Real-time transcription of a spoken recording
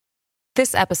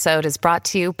This episode is brought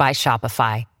to you by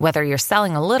Shopify. Whether you're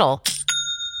selling a little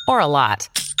or a lot,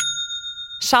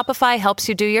 Shopify helps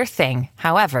you do your thing,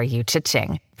 however you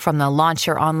cha-ching. From the launch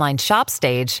your online shop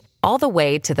stage, all the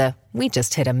way to the we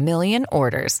just hit 1 million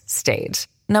orders stage.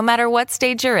 No matter what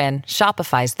stage you're in,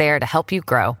 Shopify's there to help you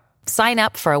grow. Sign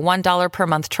up for a $1 per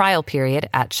month trial period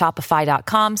at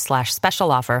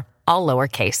shopify.com/special offer, all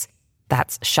lowercase.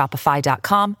 That's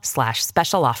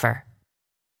shopify.com/special offer.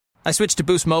 I switched to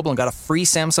Boost Mobile and got a free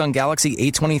Samsung Galaxy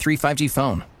A23 5G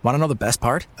phone. Want to know the best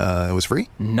part? It was free?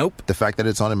 Nope. The fact that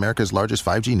it's on America's largest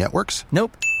 5G networks?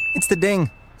 Nope. It's the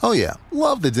ding. Oh yeah,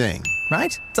 love the ding.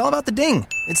 Right? It's all about the ding.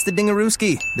 It's the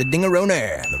dingarooski, the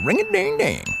dingarone, the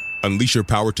ring-a-ding-ding. Unleash your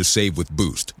power to save with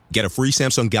Boost. Get a free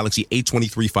Samsung Galaxy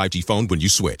A23 5G phone when you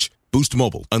switch. Boost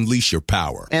Mobile. Unleash your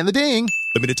power. And the ding.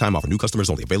 Limited time offer. New customers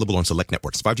only. Available on select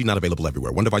networks. 5G not available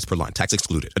everywhere. One device per line. Tax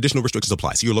excluded. Additional restrictions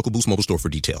apply. See your local Boost Mobile store for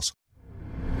details.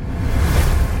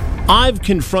 I've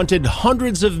confronted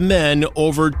hundreds of men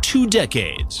over 2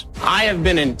 decades. I have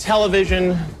been in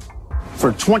television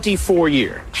for 24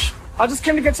 years. I just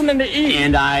came to get something to eat.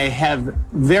 And I have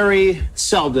very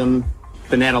seldom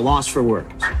been at a loss for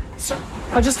words.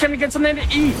 I just came to get something to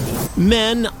eat.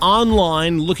 Men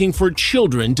online looking for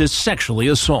children to sexually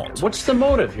assault. What's the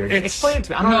motive here? Explain it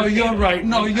to me. I don't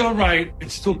understand. You're right.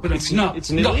 It's stupid. It's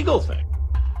an illegal thing.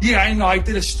 Yeah, I know. I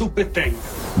did a stupid thing.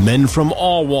 Men from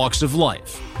all walks of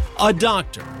life. A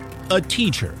doctor, a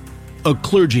teacher, a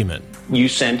clergyman. You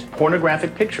sent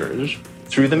pornographic pictures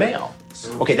through the mail.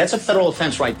 Okay, that's a federal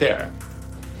offense right there.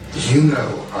 You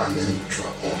know I'm in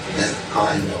trouble, and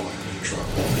I know I'm in trouble.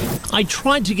 I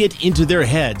tried to get into their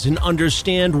heads and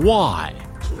understand why.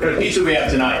 What kind of pizza we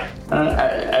have tonight?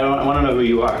 I want to know who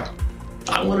you are.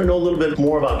 I want to know a little bit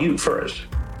more about you first.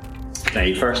 Can I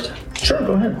eat first? Sure,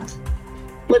 go ahead.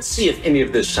 Let's see if any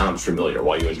of this sounds familiar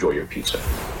while you enjoy your pizza.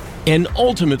 And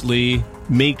ultimately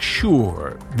make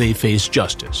sure they face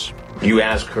justice. You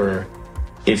ask her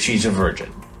if she's a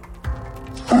virgin.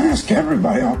 I ask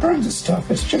everybody all kinds of stuff.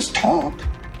 It's just talk.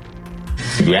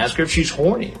 You ask her if she's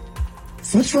horny.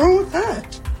 What's wrong with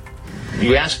that?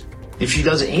 You ask if she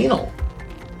does anal.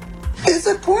 It's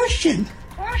a question.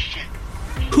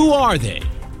 Who are they?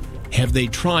 Have they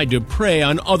tried to prey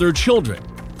on other children?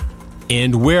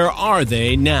 And where are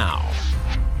they now?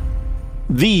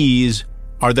 These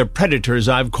are the predators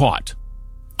I've caught.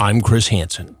 I'm Chris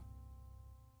Hansen.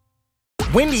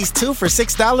 Wendy's 2 for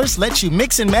 $6 lets you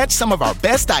mix and match some of our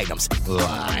best items,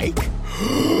 like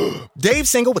Dave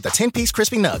Single with a 10-piece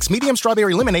crispy nugs, medium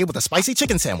strawberry lemonade with a spicy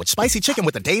chicken sandwich, spicy chicken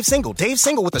with a Dave Single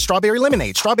with a strawberry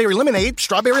lemonade, strawberry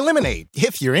lemonade,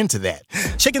 if you're into that.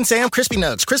 Chicken Sam, crispy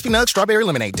nugs, strawberry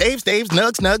lemonade, Dave's,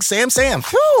 nugs, Sam.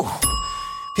 Whew.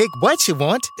 Pick what you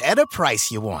want at a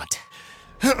price you want.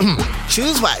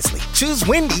 Choose wisely. Choose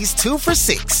Wendy's 2 for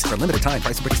 $6. For limited time,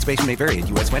 price and participation may vary at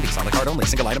U.S. Wendy's. On the card only.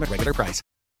 Single item at regular price.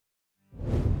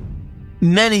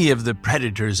 Many of the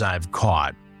predators I've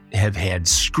caught have had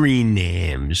screen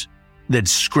names that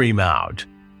scream out,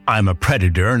 I'm a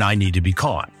predator and I need to be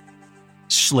caught.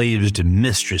 Slaves to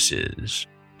Mistresses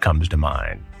comes to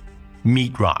mind.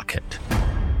 Meat Rocket.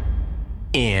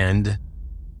 And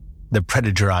the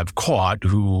predator I've caught,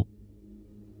 who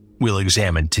we'll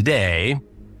examine today,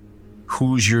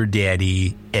 Who's Your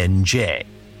Daddy, NJ?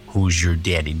 Who's Your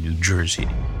Daddy, New Jersey?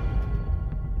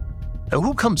 Now,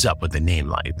 who comes up with a name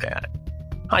like that?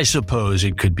 I suppose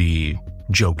it could be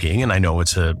joking, and I know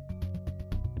it's a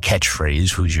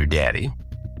catchphrase, Who's Your Daddy?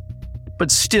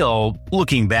 But still,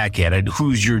 looking back at it,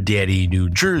 Who's Your Daddy, New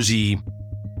Jersey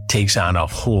takes on a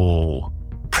whole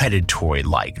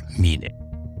predatory-like meaning.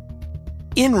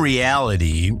 In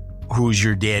reality, Who's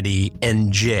Your Daddy,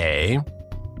 NJ,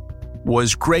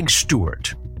 was Greg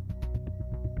Stewart,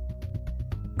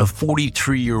 a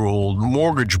 43-year-old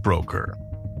mortgage broker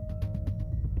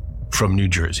from New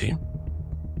Jersey,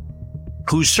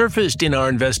 who surfaced in our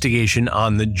investigation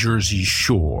on the Jersey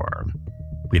Shore.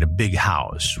 We had a big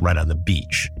house right on the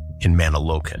beach in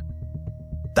Manalokan.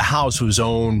 The house was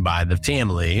owned by the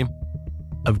family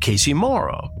of Casey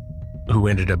Morrow, who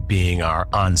ended up being our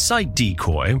on-site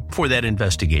decoy for that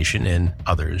investigation and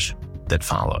others that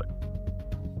followed.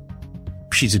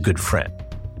 She's a good friend.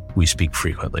 We speak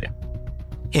frequently.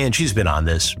 And she's been on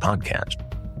this podcast.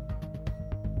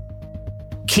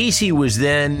 Casey was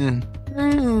then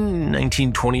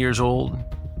 19, 20 years old,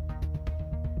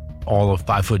 all of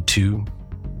 5'2",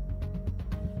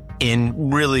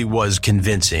 and really was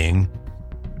convincing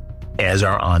as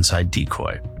our on-site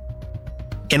decoy.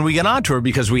 And we got onto her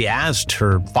because we asked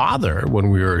her father when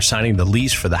we were signing the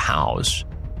lease for the house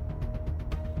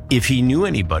if he knew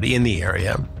anybody in the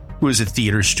area who was a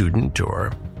theater student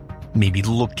or maybe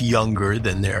looked younger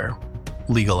than their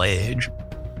legal age.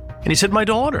 And he said, my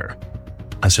daughter.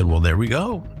 I said, well, there we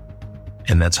go.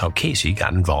 And that's how Casey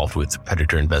got involved with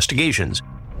predator investigations.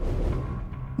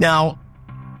 Now,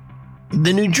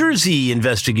 the New Jersey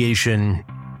investigation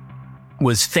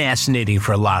was fascinating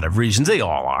for a lot of reasons. They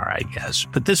all are, I guess.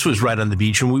 But this was right on the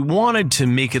beach, and we wanted to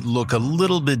make it look a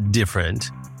little bit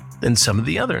different than some of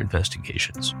the other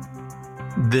investigations.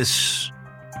 This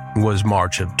was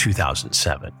March of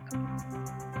 2007.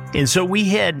 And so we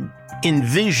had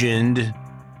envisioned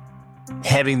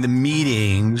having the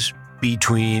meetings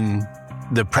between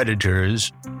the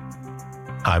predators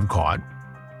I've caught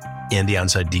and the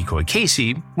onside decoy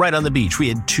Casey right on the beach. We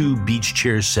had 2 beach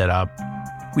chairs set up.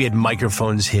 We had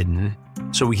microphones hidden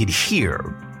so we could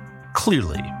hear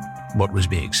clearly what was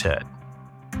being said.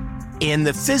 And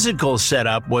the physical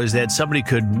setup was that somebody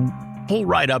could pull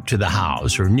right up to the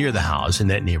house or near the house in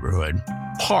that neighborhood,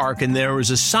 park, and there was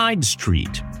a side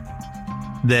street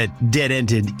that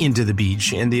dead-ended into the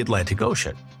beach and the Atlantic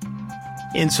Ocean.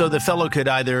 And so the fellow could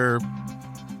either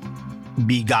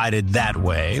be guided that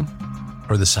way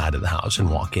or the side of the house and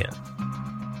walk in.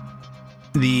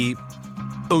 The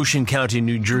Ocean County,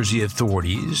 New Jersey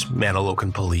authorities,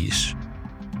 Manahawkin Police,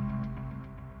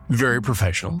 very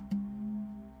professional,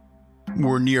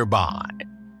 were nearby.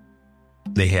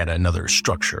 They had another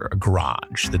structure, a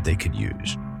garage that they could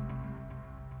use.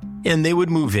 And they would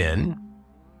move in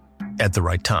at the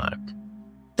right time.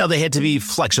 Now, they had to be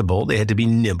flexible. They had to be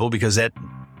nimble because that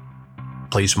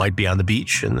place might be on the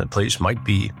beach and the place might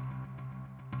be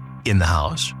in the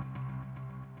house.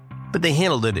 But they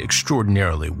handled it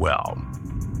extraordinarily well.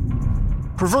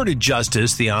 Perverted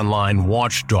Justice, the online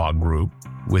watchdog group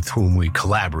with whom we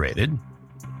collaborated,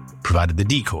 provided the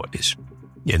decoys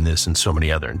in this and so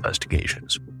many other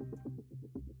investigations.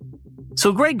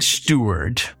 So Greg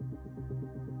Stewart,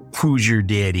 Who's Your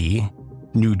Daddy,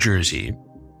 New Jersey,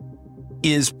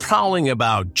 is prowling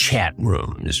about chat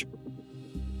rooms.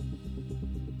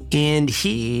 And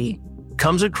he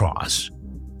comes across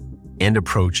and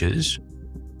approaches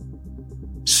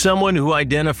someone who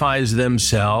identifies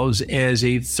themselves as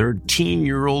a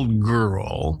 13-year-old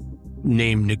girl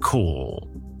named Nicole.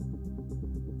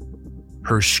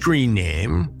 Her screen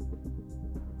name,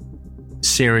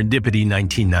 Serendipity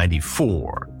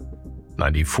 1994.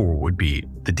 94 would be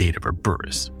the date of her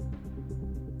birth.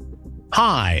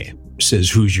 Hi,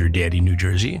 says Who's Your Daddy, New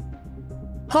Jersey.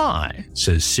 Hi,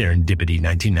 says Serendipity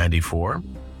 1994.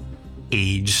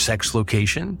 Age, sex,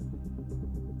 location.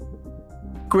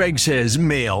 Greg says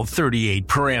male, 38,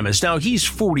 Paramus. Now, he's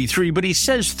 43, but he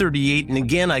says 38, and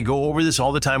again, I go over this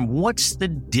all the time. What's the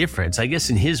difference? I guess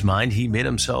in his mind, he made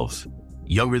himself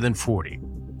younger than 40.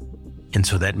 And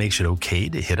so that makes it okay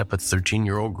to hit up a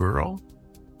 13-year-old girl?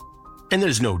 And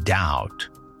there's no doubt.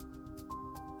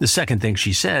 The second thing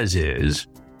she says is,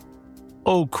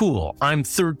 oh, cool, I'm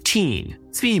 13,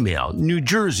 female, New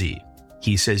Jersey.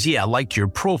 He says, yeah, I like your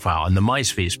profile and the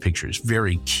MySpace pictures,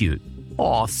 very cute.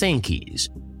 Aw, thankies.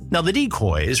 Now, the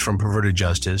decoys from Perverted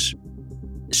Justice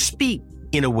speak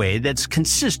in a way that's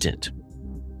consistent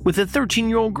with a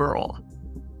 13-year-old girl.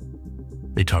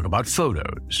 They talk about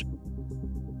photos.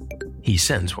 He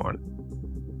sends one.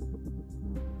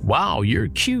 Wow, you're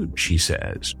cute, she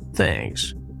says.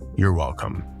 Thanks. You're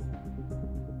welcome.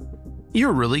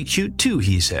 You're really cute too,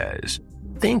 he says.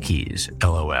 Thankies,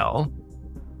 LOL.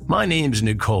 My name's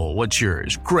Nicole. What's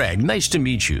yours? Greg, nice to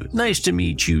meet you. Nice to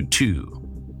meet you too.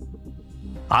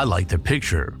 I like the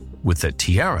picture with the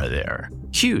tiara there.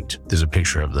 Cute. There's a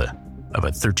picture of a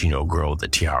 13-year-old girl with a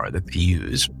tiara that they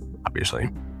use, obviously.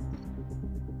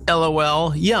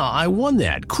 LOL, yeah, I won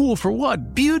that. Cool for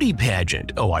what? Beauty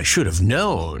pageant. Oh, I should have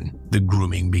known. The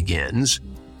grooming begins.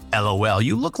 LOL,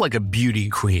 you look like a beauty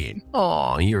queen.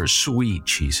 Oh, you're sweet,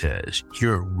 she says.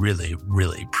 You're really,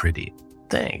 really pretty.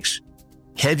 Thanks.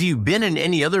 Have you been in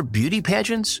any other beauty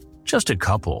pageants? Just a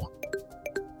couple.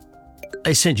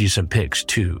 I sent you some pics,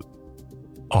 too.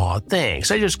 Aw,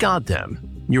 thanks. I just got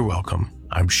them. You're welcome.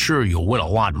 I'm sure you'll win a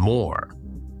lot more.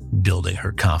 Building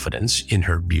her confidence in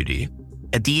her beauty.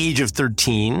 At the age of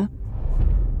 13,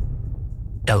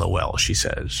 LOL, she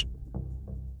says.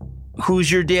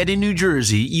 Who's Your Daddy, New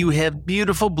Jersey? You have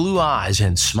beautiful blue eyes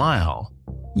and smile.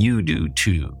 You do,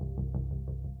 too.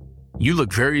 You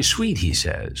look very sweet, he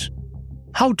says.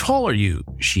 How tall are you?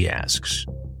 She asks.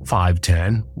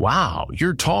 5'10". Wow,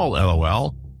 you're tall,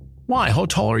 LOL. Why, how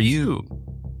tall are you?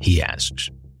 He asks.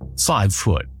 5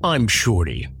 foot. I'm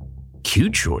shorty.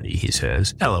 Cute shorty, he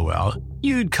says. LOL.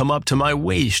 You'd come up to my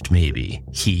waist, maybe.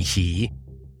 Hee hee.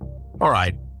 All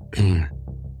right.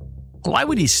 Why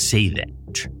would he say that?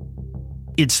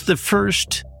 It's the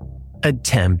first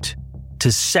attempt to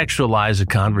sexualize a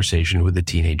conversation with a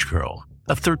teenage girl,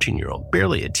 a 13-year-old,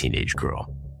 barely a teenage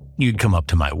girl. You'd come up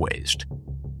to my waist.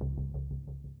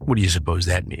 What do you suppose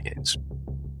that means?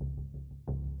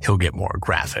 He'll get more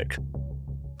graphic.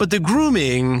 But the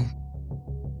grooming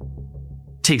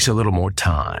takes a little more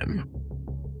time.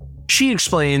 She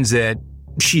explains that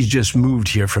she's just moved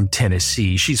here from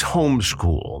Tennessee. She's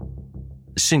homeschooled,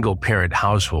 single-parent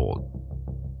household.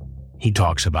 He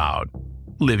talks about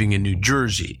living in New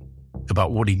Jersey,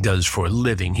 about what he does for a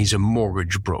living. He's a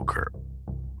mortgage broker.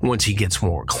 Once he gets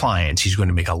more clients, he's going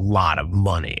to make a lot of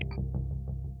money.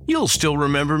 You'll still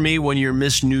remember me when you're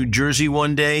Miss New Jersey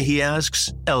one day, he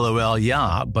asks. LOL,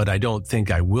 yeah, but I don't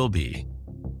think I will be.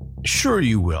 Sure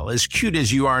you will. As cute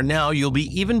as you are now, you'll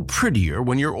be even prettier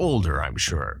when you're older, I'm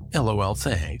sure. LOL,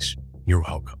 thanks. You're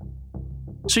welcome.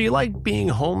 So you like being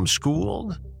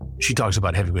homeschooled? She talks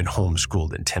about having been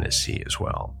homeschooled in Tennessee as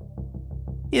well.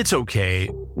 It's okay.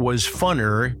 Was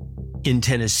funner in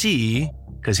Tennessee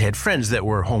because he had friends that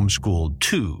were homeschooled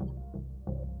too.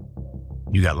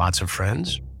 You got lots of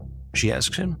friends? She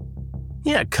asks him.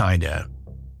 Yeah, kinda.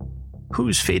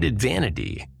 Who's Faded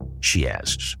Vanity? She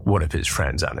asks one of his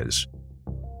friends on his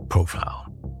profile.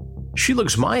 She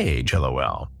looks my age,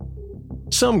 LOL.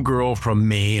 Some girl from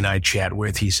Maine I chat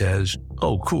with, he says.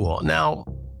 Oh, cool. Now,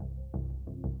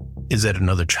 is that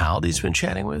another child he's been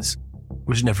chatting with? It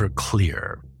was never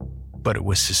clear, but it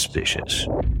was suspicious.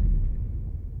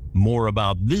 More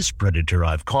about this predator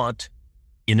I've caught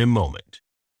in a moment.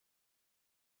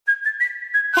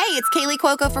 Hey, it's Kaylee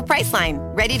Cuoco for Priceline.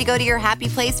 Ready to go to your happy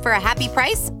place for a happy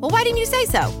price? Well, why didn't you say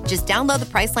so? Just download the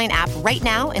Priceline app right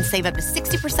now and save up to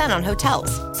 60% on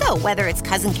hotels. So whether it's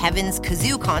Cousin Kevin's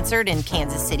Kazoo Concert in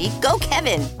Kansas City, go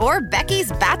Kevin, or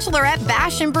Becky's Bachelorette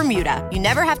Bash in Bermuda, you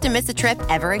never have to miss a trip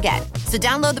ever again. So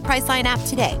download the Priceline app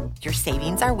today. Your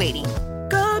savings are waiting.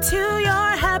 Go to your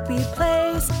happy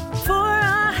place for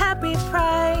a happy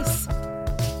price.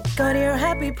 Go to your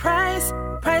happy price,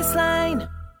 Priceline.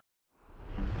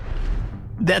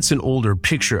 That's an older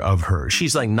picture of her.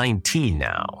 She's like 19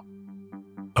 now.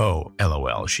 Oh,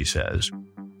 LOL, she says.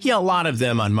 Yeah, a lot of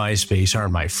them on MySpace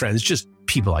aren't my friends, just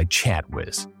people I chat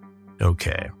with.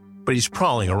 Okay, but he's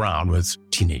prowling around with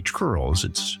teenage girls,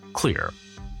 it's clear.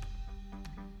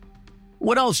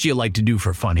 What else do you like to do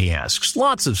for fun, he asks.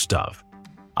 Lots of stuff.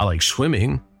 I like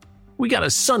swimming. We got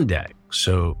a sun deck,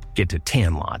 so get to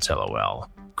tan lots, LOL.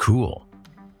 Cool.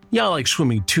 Yeah, I like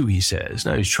swimming too, he says.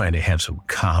 Now he's trying to have some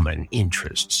common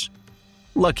interests.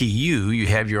 Lucky you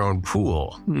have your own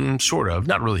pool. Sort of.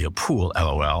 Not really a pool,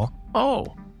 LOL.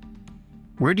 Oh.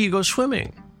 Where do you go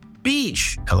swimming?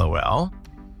 Beach, LOL.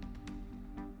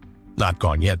 Not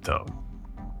gone yet, though.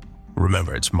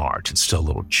 Remember, it's March. It's still a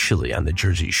little chilly on the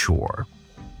Jersey Shore.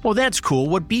 Oh, that's cool.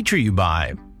 What beach are you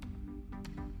by?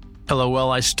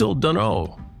 LOL, I still don't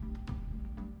know.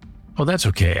 Oh, that's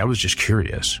okay. I was just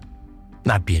curious.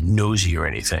 Not being nosy or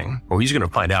anything. Oh, he's going to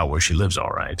find out where she lives,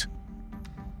 all right.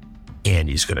 And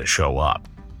he's going to show up.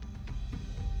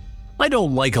 I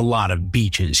don't like a lot of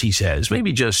beaches, he says.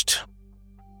 Maybe just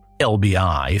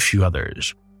LBI, a few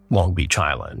others. Long Beach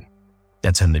Island.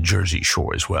 That's in the Jersey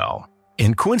Shore as well.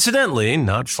 And coincidentally,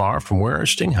 not far from where our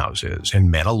sting house is,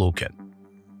 in Manalokan.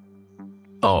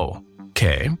 Oh,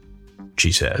 okay,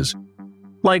 she says.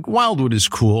 Like, Wildwood is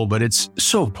cool, but it's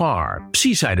so far.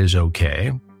 Seaside is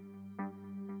okay.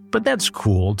 But that's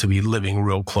cool to be living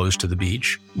real close to the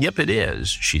beach. Yep, it is,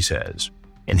 she says.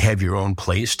 And have your own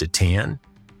place to tan?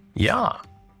 Yeah.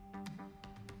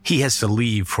 He has to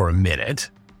leave for a minute.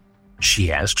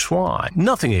 She asks why.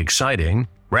 Nothing exciting.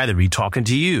 Rather be talking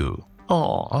to you.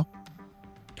 Aw.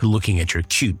 Looking at your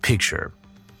cute picture.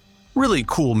 Really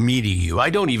cool meeting you. I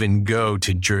don't even go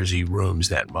to Jersey rooms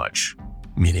that much.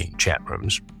 Meaning chat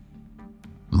rooms.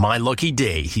 My lucky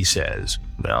day, he says.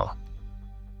 Well,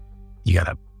 you got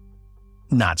a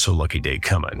not so lucky day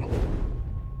coming.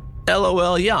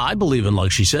 LOL, yeah, I believe in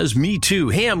luck, she says. Me too.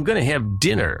 Hey, I'm gonna have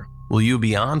dinner. Will you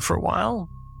be on for a while?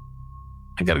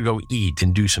 I gotta go eat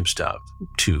and do some stuff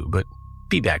too, but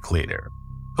be back later.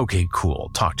 Okay,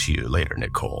 cool. Talk to you later,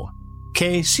 Nicole.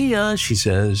 Okay, see ya, she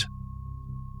says.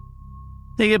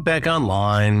 They get back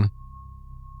online.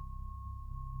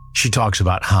 She talks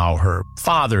about how her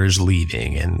father's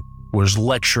leaving and was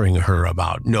lecturing her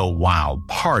about no wild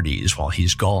parties while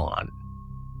he's gone.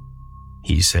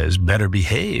 He says, better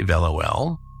behave,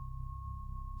 LOL.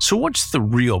 So what's the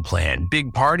real plan?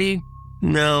 Big party?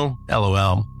 No,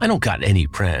 LOL. I don't got any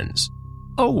friends.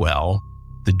 Oh well,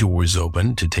 the door's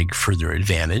open to take further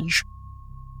advantage.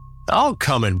 I'll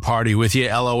come and party with you,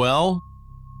 LOL.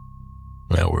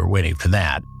 Well, we're waiting for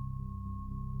that.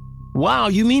 Wow,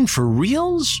 you mean for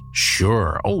reals?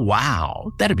 Sure. Oh,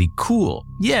 wow. That'd be cool.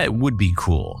 Yeah, it would be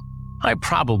cool. I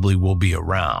probably will be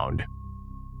around,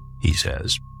 he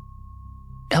says.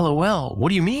 LOL, what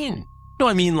do you mean? No,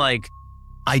 I mean like,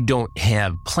 I don't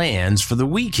have plans for the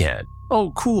weekend.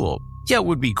 Oh, cool. Yeah, it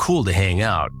would be cool to hang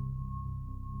out.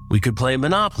 We could play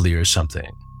Monopoly or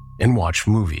something and watch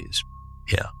movies.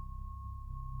 Yeah.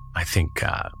 I think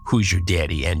Who's Your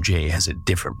Daddy NJ has a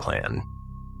different plan.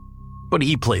 But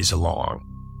he plays along.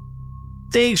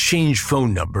 They exchange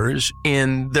phone numbers,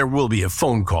 and there will be a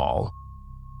phone call.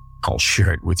 I'll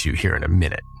share it with you here in a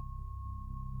minute.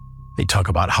 They talk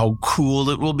about how cool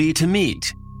it will be to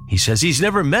meet. He says he's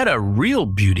never met a real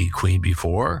beauty queen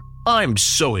before. I'm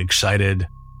so excited.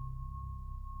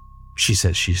 She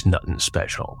says she's nothing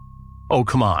special. Oh,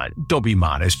 come on, don't be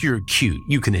modest. You're cute.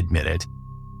 You can admit it.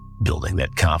 Building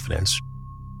that confidence.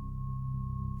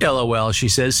 LOL, she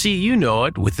says, see, you know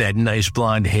it, with that nice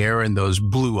blonde hair and those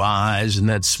blue eyes and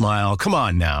that smile. Come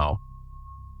on now.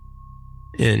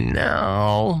 And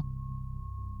now,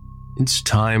 it's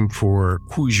time for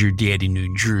Who's Your Daddy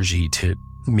New Jersey to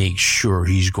make sure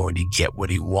he's going to get what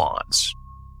he wants.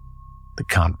 The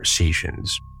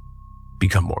conversations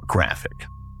become more graphic.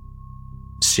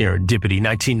 Serendipity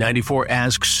 1994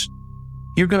 asks,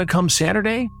 you're going to come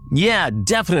Saturday? Yeah,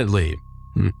 definitely.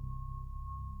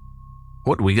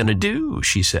 What are we going to do?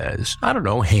 She says. I don't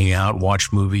know, hang out,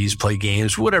 watch movies, play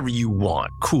games, whatever you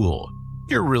want. Cool.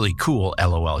 You're really cool,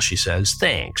 LOL, she says.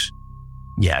 Thanks.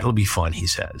 Yeah, it'll be fun, he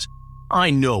says.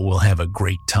 I know we'll have a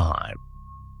great time.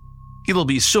 It'll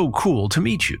be so cool to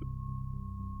meet you.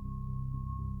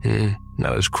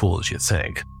 Not as cool as you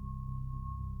think.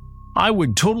 I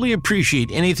would totally appreciate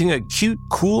anything a cute,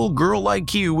 cool girl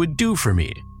like you would do for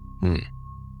me.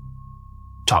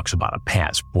 Talks about a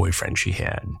past boyfriend she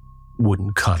had.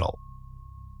 Wouldn't cuddle.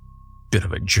 Bit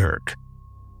of a jerk.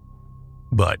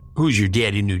 But Who's Your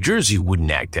Daddy New Jersey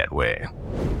wouldn't act that way.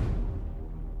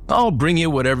 I'll bring you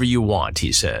whatever you want,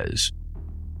 he says.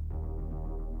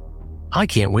 I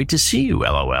can't wait to see you,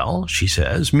 LOL, she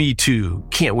says. Me too.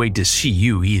 Can't wait to see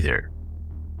you either.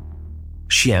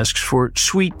 She asks for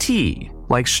sweet tea,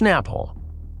 like Snapple.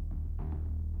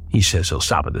 He says he'll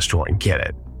stop at the store and get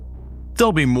it.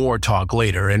 There'll be more talk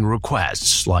later and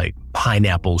requests like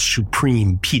pineapple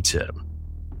supreme pizza.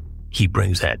 He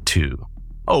brings that too.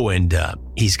 Oh, and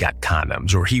he's got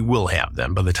condoms, or he will have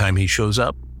them by the time he shows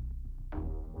up.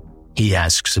 He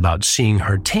asks about seeing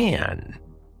her tan.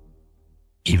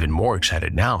 Even more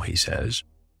excited now, he says.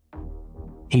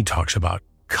 He talks about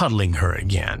cuddling her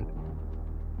again.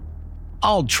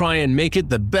 I'll try and make it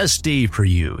the best day for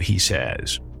you, he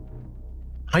says.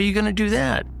 How are you going to do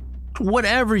that?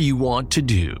 Whatever you want to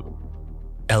do.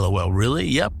 LOL, really?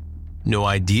 Yep. No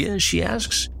idea, she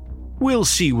asks. We'll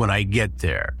see when I get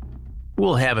there.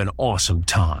 We'll have an awesome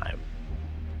time.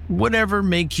 Whatever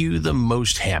make you the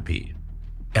most happy.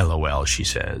 LOL, she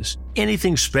says.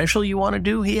 Anything special you want to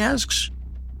do, he asks.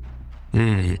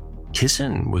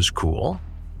 Kissing was cool.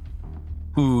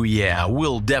 Ooh, yeah,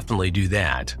 we'll definitely do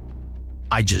that.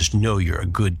 I just know you're a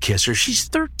good kisser. She's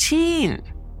 13.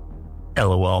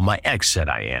 LOL, my ex said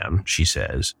I am, she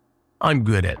says. I'm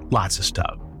good at lots of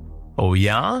stuff. Oh,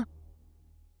 yeah?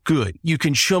 Good. You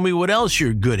can show me what else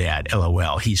you're good at,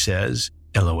 LOL, he says.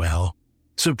 LOL.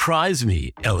 Surprise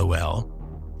me, LOL.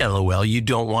 LOL, you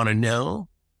don't want to know?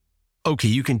 Okay,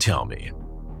 you can tell me.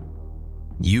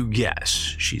 You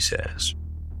guess, she says.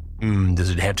 Does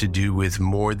it have to do with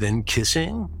more than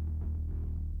kissing?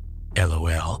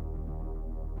 LOL.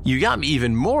 You got me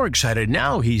even more excited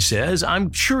now, he says.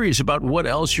 I'm curious about what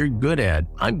else you're good at.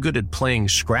 I'm good at playing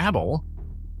Scrabble,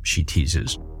 she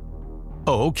teases.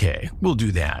 Oh, okay, we'll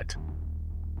do that.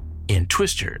 And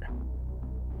Twister.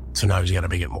 So now he's got to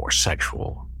make it more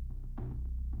sexual.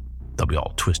 They'll be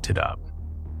all twisted up.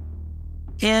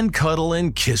 And cuddle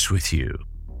and kiss with you.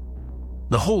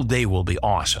 The whole day will be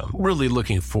awesome. Really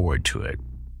looking forward to it.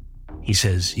 He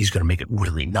says he's going to make it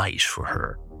really nice for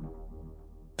her.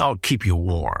 I'll keep you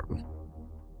warm.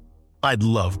 I'd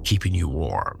love keeping you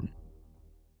warm.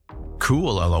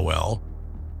 Cool, LOL.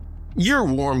 Your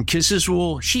warm kisses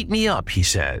will heat me up, he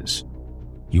says.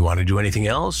 You want to do anything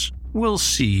else? We'll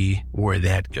see where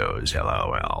that goes,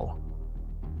 LOL.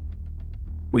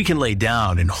 We can lay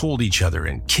down and hold each other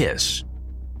and kiss.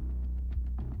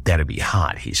 That'd be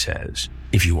hot, he says,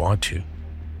 if you want to.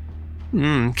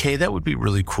 Okay, that would be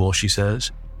really cool, she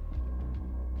says.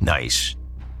 Nice.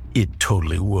 It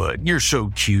totally would. You're so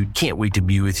cute. Can't wait to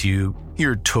be with you.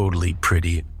 You're totally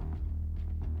pretty.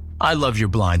 I love your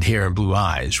blonde hair and blue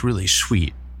eyes. Really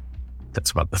sweet.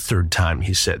 That's about the third time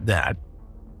he said that.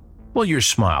 Well, your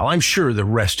smile. I'm sure the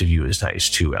rest of you is nice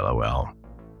too, LOL.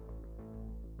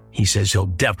 He says he'll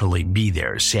definitely be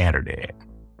there Saturday.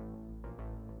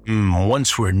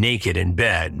 Once we're naked in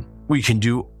bed, we can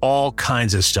do all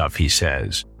kinds of stuff, he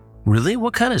says. Really?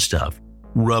 What kind of stuff?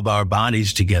 Rub our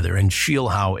bodies together and feel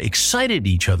how excited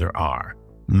each other are.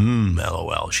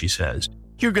 LOL, she says.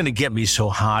 You're going to get me so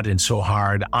hot and so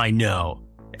hard, I know.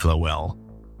 LOL.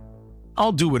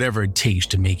 I'll do whatever it takes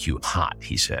to make you hot,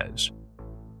 he says.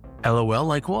 LOL,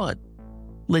 like what?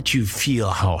 Let you feel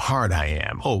how hard I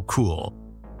am. Oh, cool.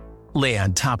 Lay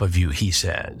on top of you, he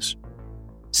says.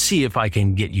 See if I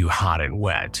can get you hot and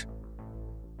wet.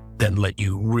 Then let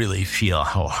you really feel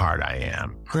how hard I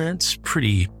am. That's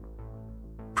pretty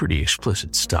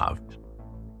explicit stuff.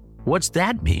 What's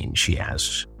that mean, she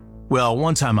asks. Well,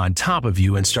 once I'm on top of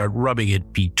you and start rubbing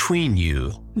it between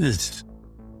you,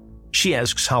 she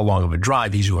asks how long of a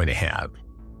drive he's going to have.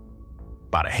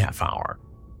 About a half hour.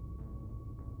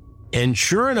 And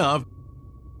sure enough,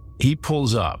 he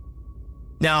pulls up.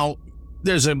 Now,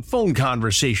 there's a phone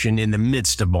conversation in the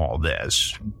midst of all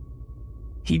this.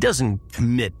 He doesn't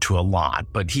commit to a lot,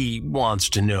 but he wants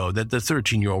to know that the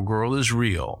 13-year-old girl is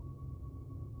real.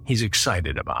 He's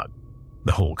excited about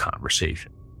the whole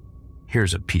conversation.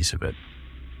 Here's a piece of it.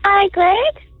 Hi,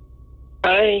 Greg.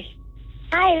 Hi.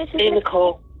 Hi, this is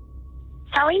Nicole.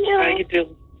 How are you doing? How you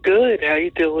doing? Good. How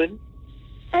you doing?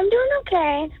 I'm doing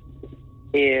okay.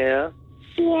 Yeah.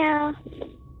 Yeah.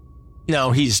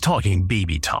 No, he's talking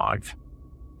baby talk.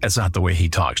 That's not the way he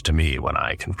talks to me when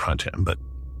I confront him, but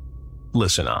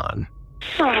listen on.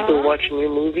 Aww. Still watching your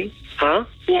movie? Huh?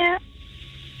 Yeah.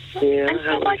 Yeah. I'm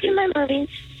still watching my movies.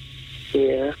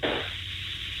 Yeah.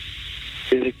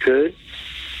 Is it good?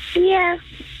 Yeah.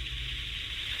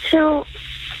 So,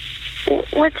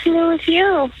 what's new with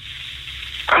you?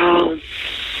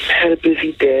 Had a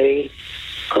busy day.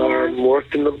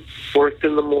 Worked in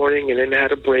the morning and then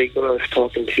had a break when I was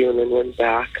talking to you and then went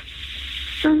back.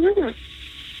 Mm-hmm.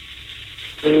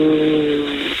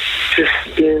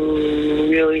 Just been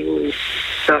really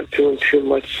not doing too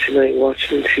much tonight,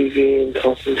 watching TV and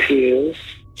talking to you.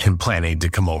 And planning to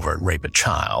come over and rape a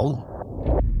child.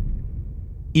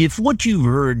 If what you've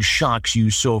heard shocks you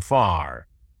so far,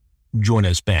 join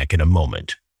us back in a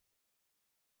moment.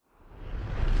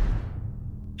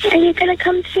 Are you gonna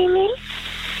come see me?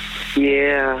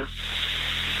 Yeah.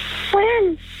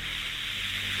 When?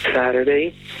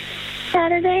 Saturday.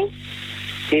 Saturday?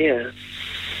 Yeah.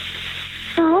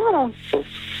 Oh.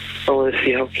 I want to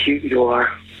see how cute you are.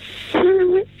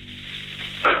 Mm-hmm.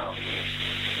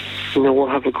 You know, we'll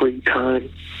have a great time.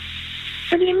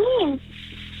 What do you mean?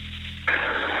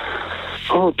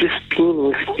 Oh, just being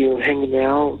with you and hanging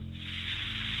out.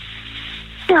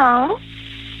 No.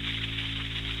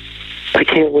 I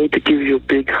can't wait to give you a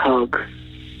big hug.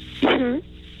 Mm-hmm.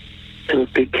 And a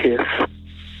big kiss.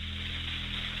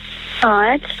 Oh,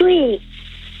 that's sweet.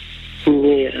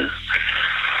 Yeah.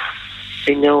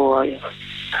 I know, I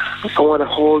want to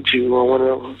hold you.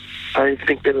 I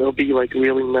think that it'll be, like,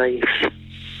 really nice.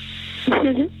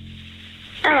 Mm-hmm.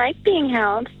 I like being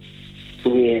held.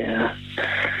 Yeah.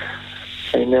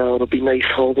 I know, it'll be nice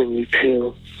holding you,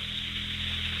 too.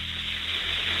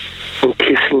 And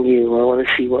kissing you. I want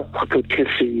to see what a good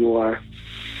kisser you are.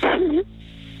 Mm-hmm.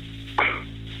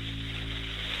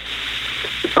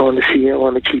 I want to see you. I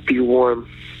want to keep you warm.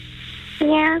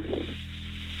 Yeah.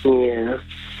 Yeah.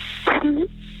 Mm-hmm.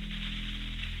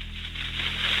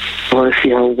 I want to see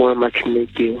how warm I can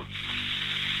make you.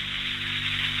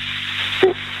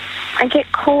 I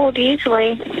get cold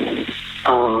easily.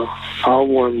 I'll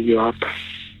warm you up.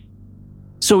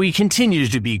 So he continues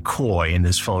to be coy in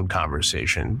this phone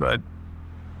conversation, but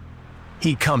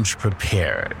he comes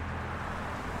prepared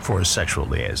for a sexual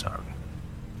liaison.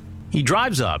 He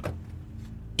drives up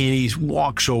and he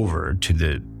walks over to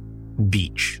the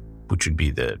beach, which would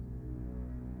be the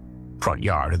front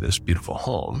yard of this beautiful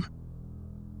home.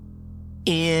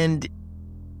 And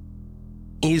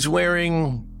he's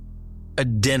wearing a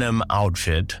denim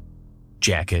outfit,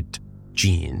 jacket,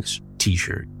 jeans,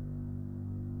 t-shirt.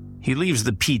 He leaves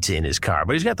the pizza in his car,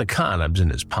 but he's got the condoms in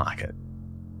his pocket.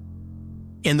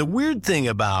 And the weird thing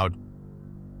about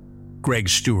Greg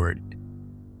Stewart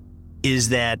is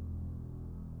that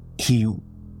he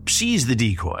sees the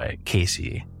decoy,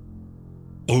 Casey,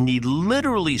 and he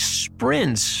literally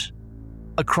sprints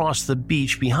across the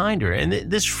beach behind her. And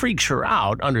this freaks her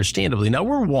out, understandably. Now,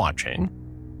 we're watching.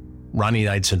 Ronnie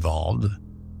Knight's involved,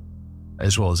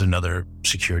 as well as another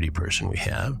security person we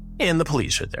have, and the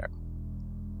police are there.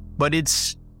 But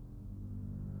it's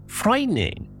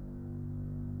frightening.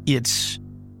 It's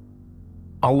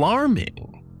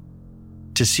alarming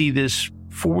to see this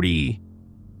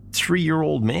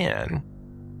 43-year-old man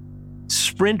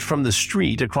sprint sprint from the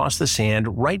street across the sand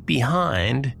right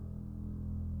behind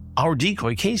our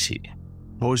decoy, Casey,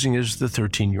 posing as the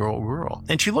 13-year-old girl.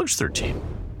 And she looks 13.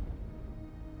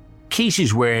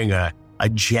 Casey's wearing a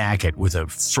jacket with a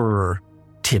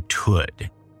fur-tipped hood,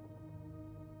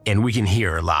 and we can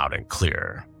hear her loud and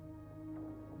clear.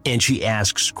 And she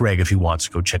asks Greg if he wants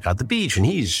to go check out the beach, and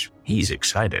he's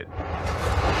excited.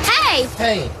 Hey!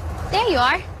 Hey. There you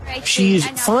are. She's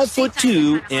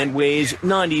 5'2" and weighs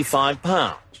 95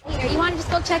 pounds. Here, you want to just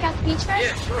go check out the beach first?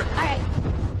 Yeah, sure. All right.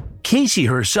 Casey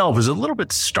herself is a little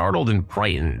bit startled and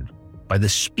frightened by the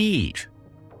speed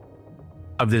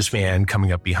of this man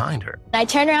coming up behind her. I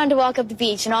turn around to walk up the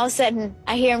beach, and all of a sudden,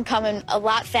 I hear him coming a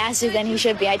lot faster than he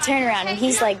should be. I turn around, and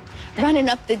he's like running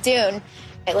up the dune.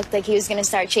 It looked like he was going to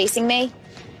start chasing me.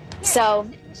 So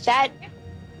that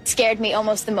scared me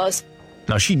almost the most.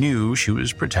 Now, she knew she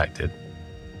was protected.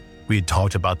 We had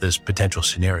talked about this potential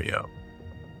scenario.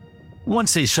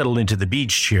 Once they settled into the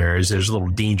beach chairs, there's a little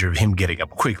danger of him getting up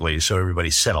quickly, so everybody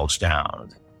settles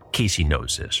down. Casey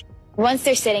knows this. Once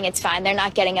they're sitting, it's fine. They're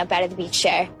not getting up out of the beach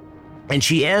chair. And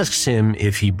she asks him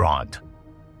if he brought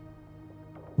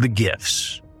the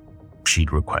gifts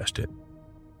she'd requested.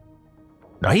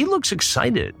 Now, he looks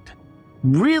excited.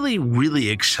 Really, really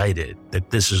excited that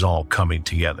this is all coming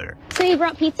together. So you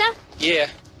brought pizza? Yeah,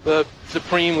 the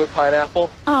Supreme with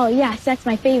pineapple. Oh, yes, that's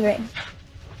my favorite.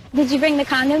 Did you bring the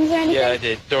condoms or anything? Yeah, I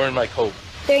did, during my coat.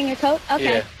 During your coat?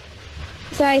 Okay. Yeah.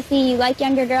 So I see you like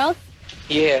younger girls?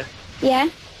 Yeah. Yeah?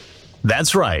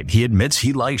 That's right. He admits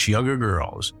he likes younger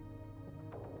girls.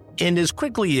 And as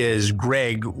quickly as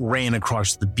Greg ran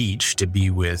across the beach to be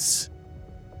with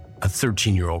a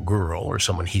 13-year-old girl, or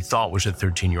someone he thought was a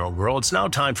 13-year-old girl, it's now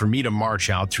time for me to march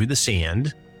out through the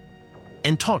sand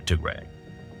and talk to Greg.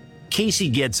 Casey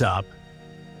gets up,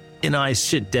 and I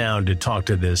sit down to talk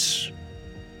to this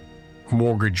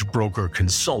mortgage broker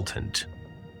consultant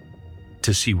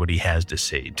to see what he has to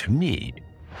say to me.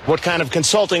 What kind of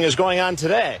consulting is going on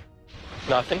today?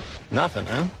 Nothing. Nothing,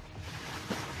 huh?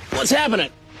 What's happening?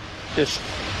 Just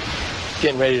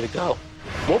getting ready to go.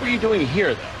 What were you doing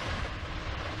here, though?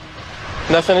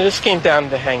 Nothing, I just came down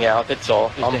to hang out, that's all.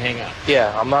 Just to hang out?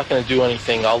 Yeah, I'm not going to do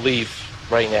anything. I'll leave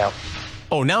right now.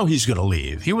 Oh, now he's going to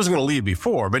leave. He wasn't going to leave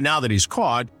before, but now that he's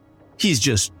caught, he's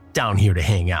just down here to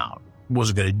hang out.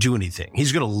 Wasn't going to do anything.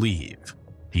 He's going to leave.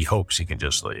 He hopes he can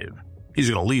just leave. He's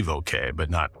going to leave okay, but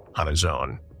not on his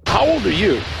own. How old are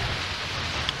you?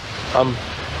 I'm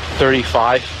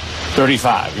 35.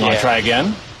 35. You want Yeah. to try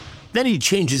again? Then he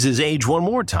changes his age one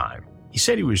more time. He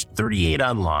said he was 38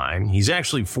 online. He's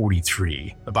actually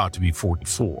 43, about to be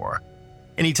 44.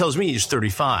 And he tells me he's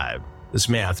 35. This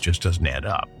math just doesn't add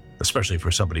up, especially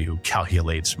for somebody who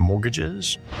calculates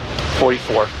mortgages.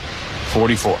 44.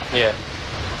 44. Yeah.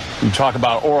 You talk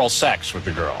about oral sex with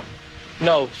the girl.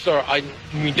 No, sir,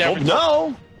 we never...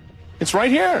 No, it's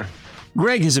right here.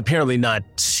 Greg has apparently not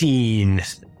seen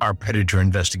our predator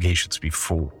investigations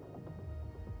before.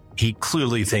 He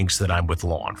clearly thinks that I'm with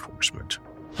law enforcement.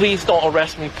 Please don't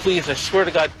arrest me, please. I swear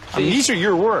to God, please. I mean, these are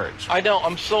your words. I know,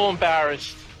 I'm so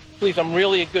embarrassed. Please, I'm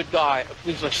really a good guy.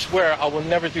 Please, I swear, I will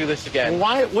never do this again.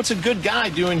 Why? What's a good guy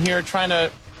doing here trying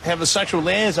to have a sexual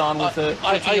liaison with a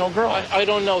 13-year-old girl? I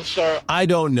don't know, sir. I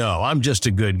don't know. I'm just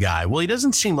a good guy. Well, he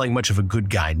doesn't seem like much of a good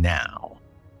guy now.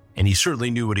 And he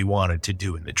certainly knew what he wanted to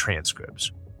do in the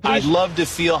transcripts. I'd love to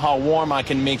feel how warm I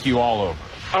can make you all over.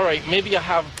 All right, maybe I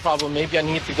have a problem. Maybe I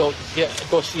need to go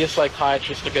see a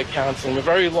psychiatrist to get counseling. I'm a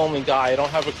very lonely guy. I don't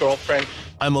have a girlfriend.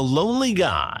 I'm a lonely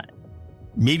guy.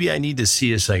 Maybe I need to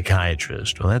see a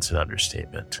psychiatrist. Well, that's an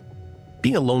understatement.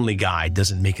 Being a lonely guy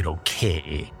doesn't make it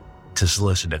okay to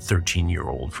solicit a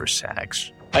 13-year-old for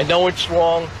sex. I know it's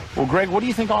wrong. Well, Greg, what do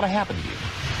you think ought to happen to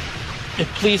you?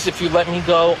 Please, if you let me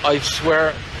go, I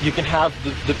swear you can have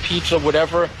the pizza,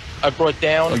 whatever I brought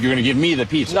down. Oh, you're going to give me the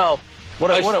pizza? No.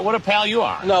 What a pal you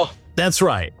are. No. That's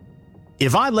right.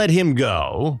 If I let him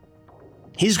go,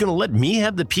 he's going to let me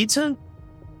have the pizza?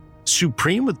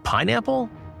 Supreme with pineapple?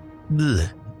 Ugh,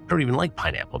 I don't even like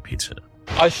pineapple pizza.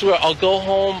 I swear, I'll go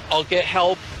home, I'll get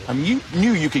help. I mean, you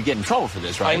knew you could get in trouble for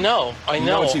this, right? I know. You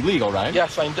know it's illegal, right?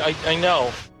 Yes, I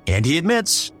know. And he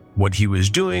admits what he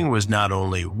was doing was not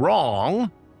only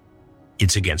wrong,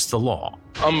 it's against the law.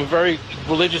 I'm a very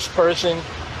religious person.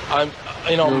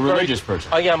 You're a religious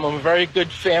person? I am. I'm a very good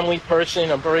family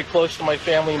person. I'm very close to my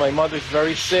family. My mother's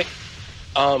very sick.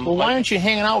 Well, why aren't you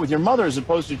hanging out with your mother as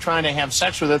opposed to trying to have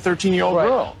sex with a 13-year-old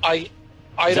girl? I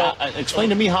don't... Explain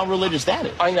to me how religious that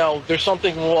is. I know. There's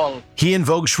something wrong. He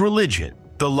invokes religion,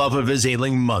 the love of his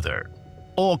ailing mother,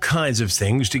 all kinds of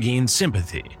things to gain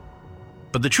sympathy.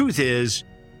 But the truth is,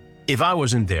 if I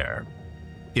wasn't there,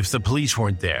 if the police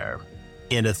weren't there,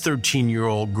 and a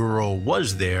 13-year-old girl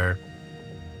was there,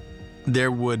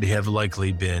 there would have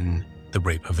likely been the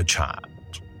rape of a child.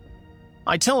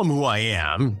 I tell him who I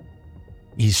am.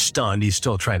 He's stunned. He's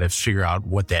still trying to figure out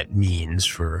what that means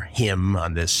for him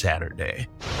on this Saturday.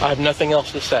 I have nothing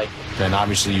else to say. Then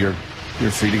obviously you're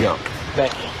free to go.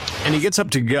 Thank you. And he gets up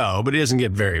to go, but he doesn't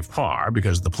get very far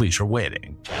because the police are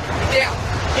waiting. Get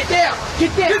down! Get down!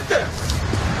 Get down! Get there!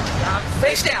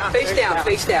 Face down, face down,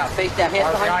 face down, face down.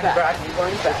 Hands behind your back. Hands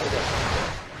behind your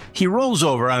back. He rolls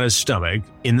over on his stomach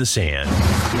in the sand.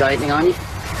 You got anything on you?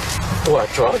 What,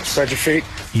 drugs? Spread your feet.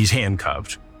 He's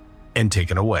handcuffed and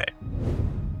taken away.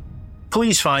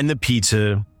 Police find the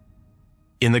pizza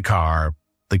in the car,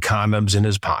 the condoms in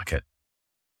his pocket.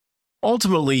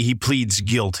 Ultimately, he pleads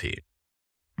guilty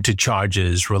to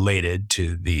charges related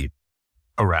to the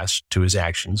arrest, to his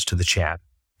actions, to the chat,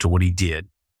 to what he did.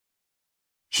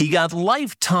 He got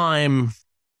lifetime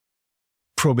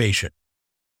probation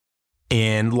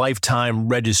and lifetime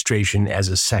registration as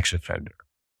a sex offender.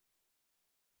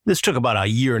 This took about a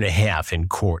year and a half in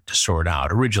court to sort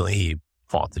out. Originally, he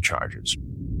fought the charges.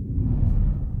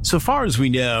 So far as we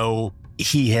know,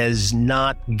 he has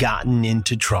not gotten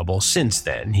into trouble since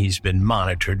then. He's been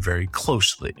monitored very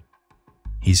closely.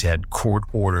 He's had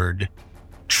court-ordered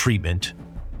treatment,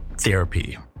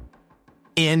 therapy.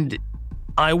 And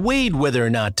I weighed whether or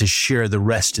not to share the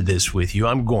rest of this with you.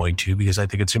 I'm going to, because I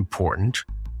think it's important.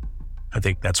 I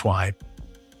think that's why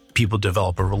people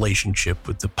develop a relationship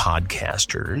with the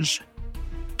podcasters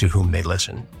to whom they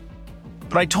listen.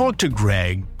 But I talked to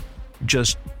Greg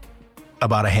just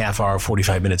about a half hour,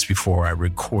 45 minutes before I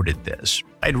recorded this.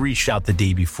 I'd reached out the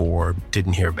day before,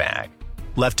 didn't hear back,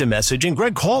 left a message, and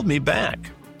Greg called me back.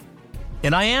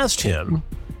 And I asked him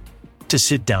to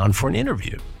sit down for an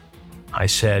interview. I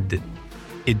said,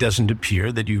 it doesn't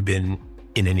appear that you've been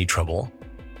in any trouble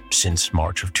since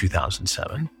March of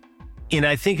 2007. And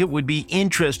I think it would be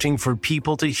interesting for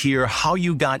people to hear how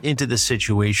you got into the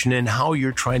situation and how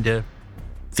you're trying to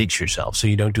fix yourself so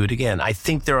you don't do it again. I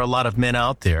think there are a lot of men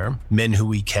out there, men who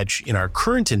we catch in our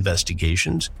current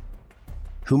investigations,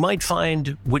 who might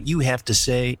find what you have to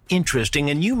say interesting,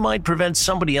 and you might prevent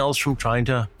somebody else from trying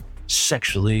to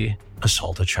sexually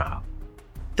assault a child.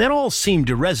 That all seemed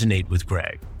to resonate with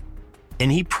Greg, and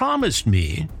he promised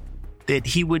me that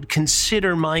he would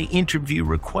consider my interview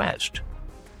request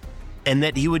and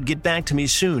that he would get back to me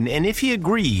soon. And if he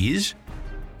agrees,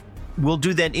 we'll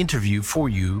do that interview for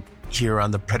you here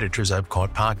on the Predators I've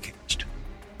Caught podcast.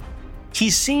 He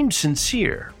seemed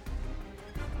sincere.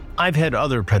 I've had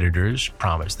other predators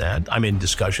promise that. I'm in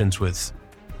discussions with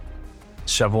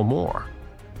several more.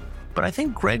 But I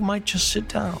think Greg might just sit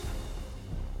down.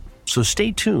 So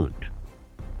stay tuned,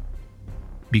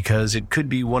 because it could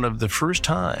be one of the first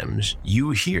times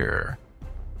you hear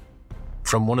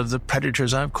from one of the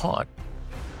predators I've caught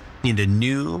in a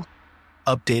new,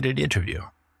 updated interview.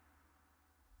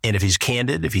 And if he's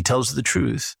candid, if he tells the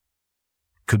truth,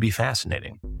 could be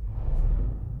fascinating.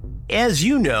 As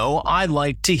you know, I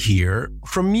like to hear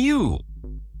from you.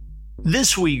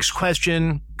 This week's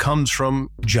question comes from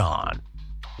John.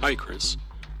 Hi, Chris.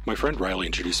 My friend Riley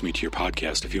introduced me to your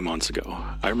podcast a few months ago.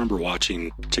 I remember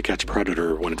watching To Catch a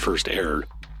Predator when it first aired,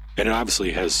 and it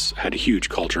obviously has had a huge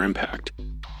culture impact.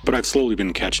 But I've slowly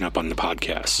been catching up on the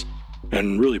podcasts,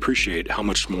 and really appreciate how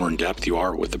much more in-depth you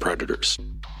are with the Predators.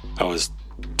 I was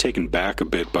taken back a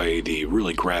bit by the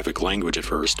really graphic language at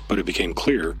first, but it became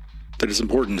clear that it's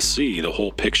important to see the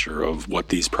whole picture of what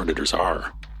these Predators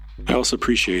are. I also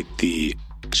appreciate the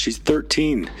 "she's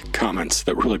 13" comments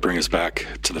that really bring us back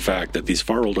to the fact that these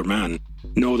far older men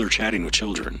know they're chatting with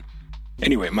children.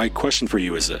 Anyway, my question for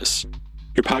you is this.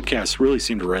 Your podcasts really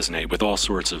seem to resonate with all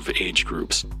sorts of age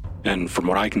groups, and from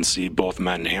what I can see, both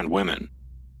men and women.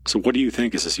 So what do you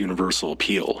think is this universal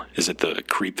appeal? Is it the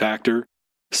creep factor?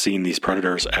 Seeing these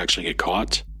predators actually get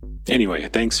caught? Anyway,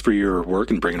 thanks for your work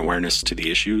in bringing awareness to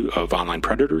the issue of online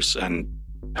predators and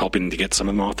helping to get some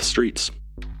of them off the streets.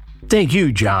 Thank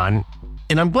you, John.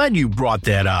 And I'm glad you brought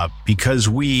that up, because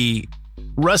we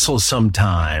wrestle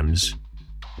sometimes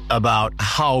about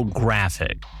how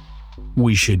graphic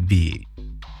we should be.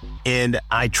 And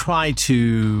I try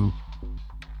to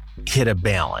hit a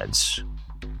balance,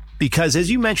 because as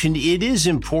you mentioned, it is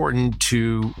important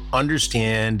to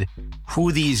understand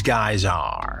who these guys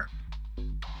are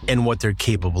and what they're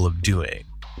capable of doing.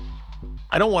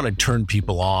 I don't want to turn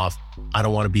people off. I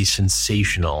don't want to be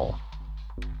sensational,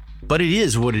 but it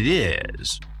is what it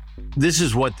is. This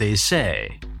is what they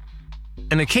say.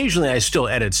 And occasionally I still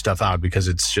edit stuff out because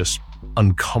it's just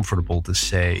uncomfortable to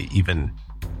say, even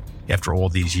after all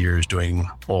these years doing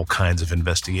all kinds of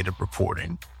investigative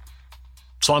reporting.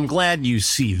 So I'm glad you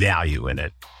see value in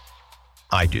it.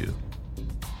 I do.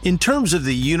 In terms of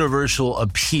the universal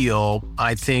appeal,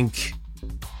 I think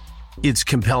it's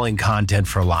compelling content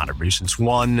for a lot of reasons.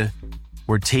 One,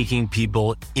 we're taking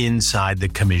people inside the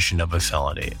commission of a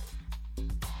felony.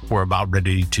 We're about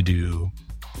ready to do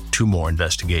 2 more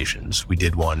investigations. We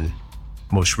did one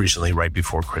most recently right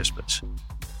before Christmas.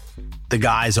 The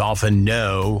guys often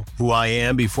know who I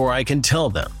am before I can tell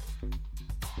them.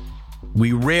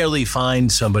 We rarely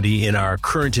find somebody in our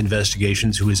current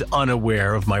investigations who is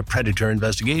unaware of my predator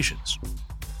investigations.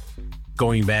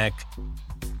 Going back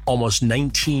almost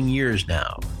 19 years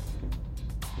now,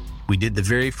 we did the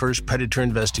very first predator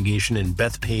investigation in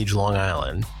Bethpage, Long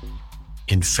Island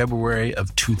in February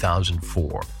of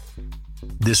 2004.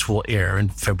 This will air in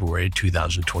February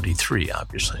 2023,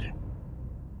 obviously.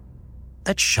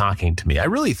 That's shocking to me. I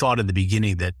really thought in the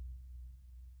beginning that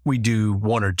we do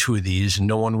 1 or 2 of these and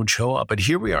no one would show up. But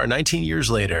here we are 19 years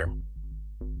later.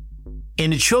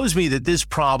 And it shows me that this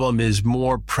problem is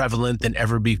more prevalent than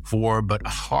ever before, but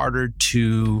harder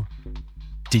to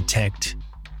detect,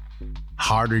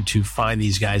 harder to find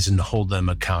these guys and hold them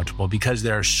accountable because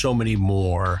there are so many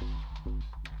more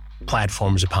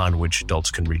platforms upon which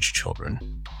adults can reach children.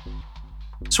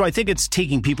 So I think it's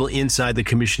taking people inside the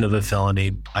commission of a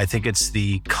felony. I think it's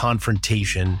the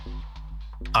confrontation.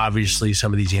 Obviously,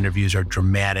 some of these interviews are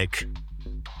dramatic.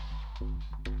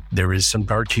 There is some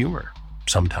dark humor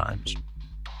sometimes.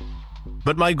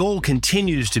 But my goal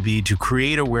continues to be to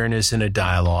create awareness in a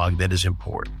dialogue that is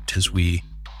important as we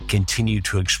continue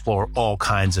to explore all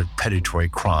kinds of predatory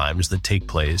crimes that take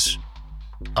place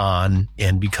on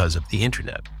and because of the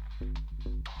internet.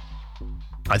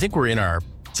 I think we're in our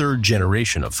 3rd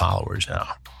generation of followers now.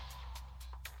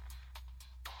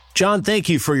 John, thank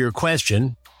you for your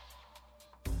question.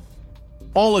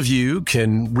 All of you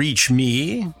can reach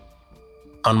me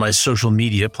on my social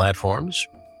media platforms.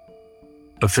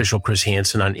 Official Chris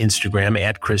Hansen on Instagram,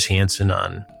 at Chris Hansen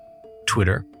on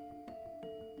Twitter.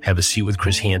 Have a Seat with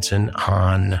Chris Hansen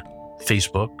on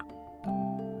Facebook.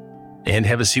 And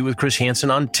Have a Seat with Chris Hansen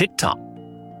on TikTok.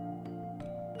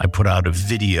 I put out a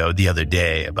video the other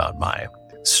day about my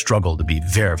struggle to be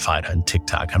verified on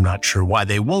TikTok. I'm not sure why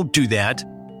they won't do that.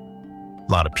 A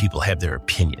lot of people have their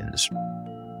opinions.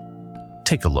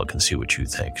 Take a look and see what you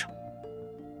think.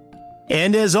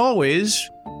 And as always,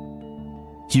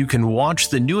 you can watch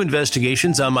the new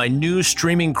investigations on my new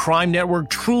streaming crime network,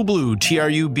 TrueBlue,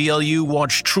 TRUBLU.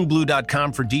 Watch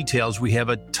TrueBlue.com for details. We have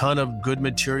a ton of good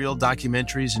material,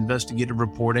 documentaries, investigative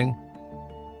reporting,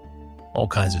 all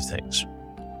kinds of things.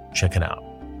 Check it out.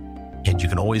 And you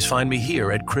can always find me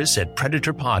here at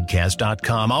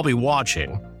Chris@PredatorPodcast.com. I'll be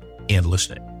watching and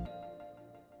listening.